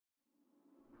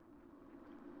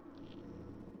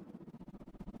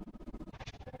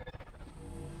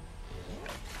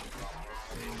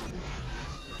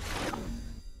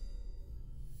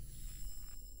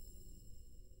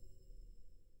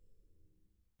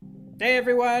Hey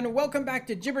everyone, welcome back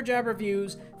to Jibber Jab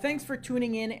Reviews. Thanks for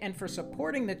tuning in and for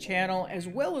supporting the channel, as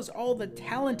well as all the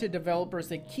talented developers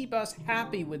that keep us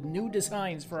happy with new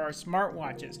designs for our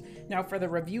smartwatches. Now for the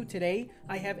review today,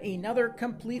 I have another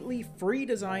completely free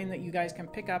design that you guys can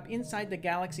pick up inside the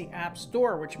Galaxy App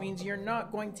Store, which means you're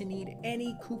not going to need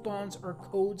any coupons or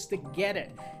codes to get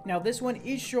it. Now this one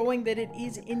is showing that it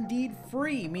is indeed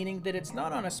free, meaning that it's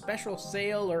not on a special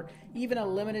sale or even a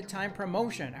limited time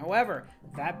promotion. However,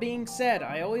 that being said,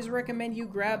 I always recommend you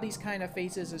grab these kind of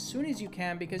faces as soon as you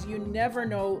can, because you never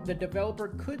know, the developer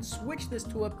could switch this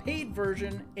to a paid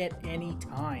version at any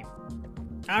time.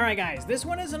 Alright guys, this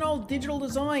one is an all digital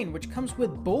design which comes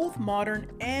with both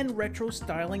modern and retro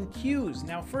styling cues.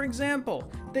 Now for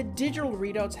example, the digital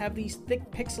readouts have these thick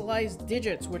pixelized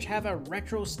digits which have a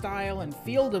retro style and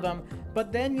feel to them,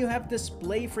 but then you have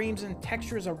display frames and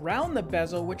textures around the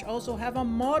bezel which also have a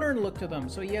modern look to them,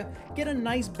 so you get a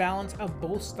nice balance of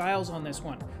both styles on this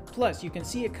one. Plus, you can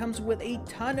see it comes with a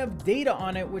ton of data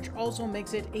on it, which also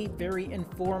makes it a very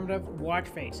informative watch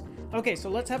face. Okay, so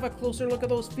let's have a closer look at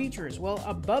those features. Well,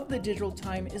 above the digital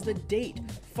time is the date,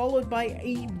 followed by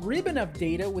a ribbon of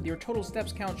data with your total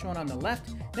steps count shown on the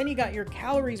left. Then you got your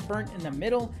calories burnt in the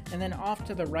middle, and then off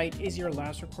to the right is your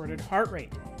last recorded heart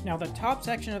rate. Now the top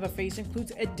section of the face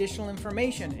includes additional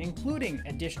information, including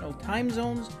additional time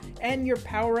zones and your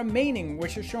power remaining,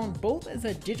 which is shown both as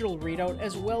a digital readout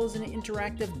as well as an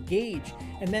interactive gauge.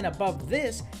 And then above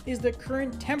this is the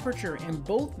current temperature in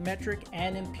both metric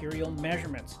and imperial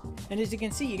measurements. And as you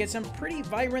can see, you get some pretty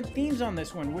vibrant themes on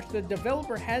this one, which the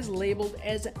developer has labeled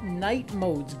as night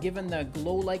modes, given the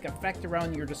glow-like effect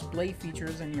around your display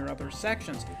features and your other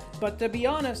sections. But to be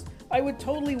honest, I would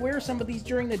totally wear some of these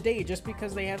during the day just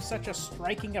because they have such a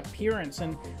striking appearance,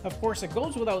 and of course it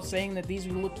goes without saying that these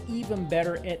will look even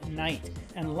better at night.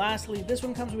 And lastly, this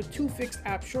one comes with two fixed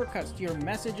app shortcuts to your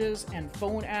messages and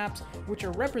phone apps, which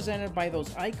are represented by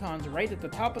those icons right at the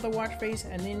top of the watch face,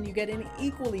 and then you get an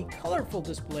equally colorful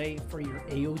display for your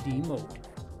AOD mode.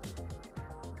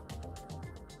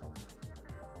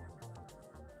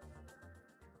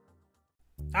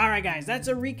 Alright guys, that's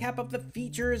a recap of the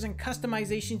features and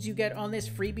customizations you get on this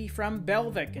freebie from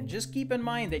Belvic, and just keep in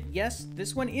mind that yes,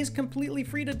 this one is completely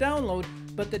free to download,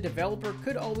 but the developer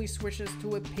could always switch this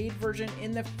to a paid version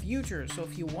in the future, so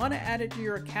if you want to add it to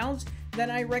your accounts,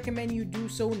 then I recommend you do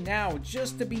so now,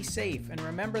 just to be safe. And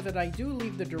remember that I do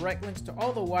leave the direct links to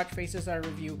all the watch faces I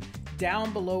review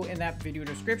down below in that video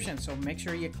description, so make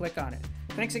sure you click on it.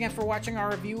 Thanks again for watching our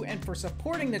review and for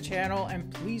supporting the channel,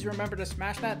 and please remember to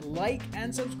smash that like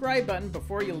and subscribe button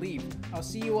before you leave. I'll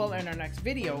see you all in our next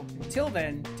video. Until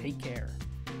then, take care.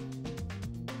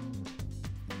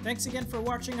 Thanks again for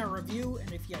watching our review,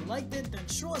 and if you liked it, then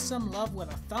show us some love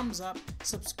with a thumbs up,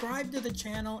 subscribe to the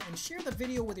channel, and share the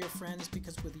video with your friends,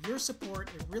 because with your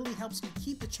support it really helps me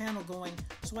keep the channel going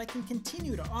so I can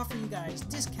continue to offer you guys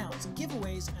discounts,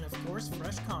 giveaways, and of course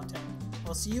fresh content.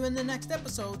 I'll see you in the next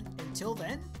episode. Until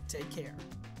then, take care.